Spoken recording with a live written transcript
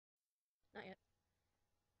Not yet.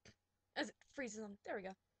 As it freezes on. There we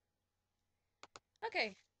go.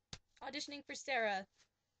 Okay. Auditioning for Sara.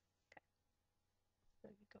 Okay. So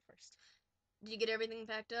you go first. Did you get everything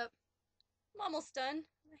packed up? I'm almost done.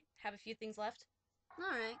 I have a few things left.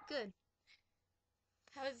 Alright, good.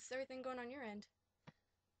 How is everything going on your end?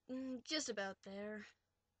 Just about there.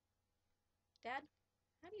 Dad,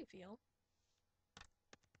 how do you feel?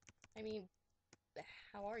 I mean,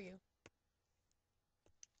 how are you?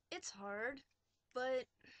 It's hard, but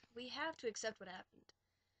we have to accept what happened.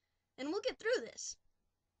 And we'll get through this.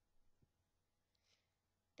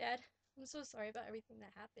 Dad, I'm so sorry about everything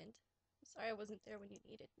that happened. I'm sorry I wasn't there when you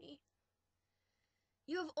needed me.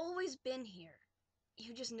 You have always been here.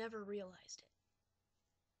 You just never realized it.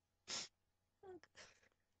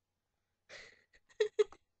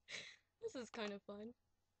 This is kind of fun.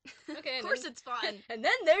 Okay, Of course it's fun. And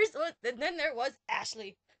then there was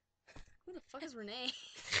Ashley. Who the fuck is Renee?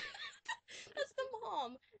 That's the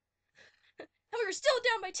mom. And we were still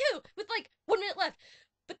down by 2 with like 1 minute left.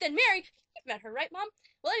 But then Mary, you've met her, right, Mom?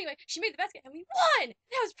 Well, anyway, she made the basket and we won.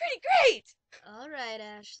 That was pretty great. Alright,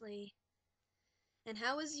 Ashley. And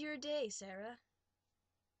how was your day, Sara?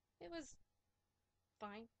 It was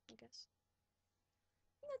fine, I guess.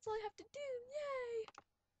 That's all I have to do. Yay.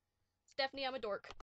 Stephanie, I'm a dork.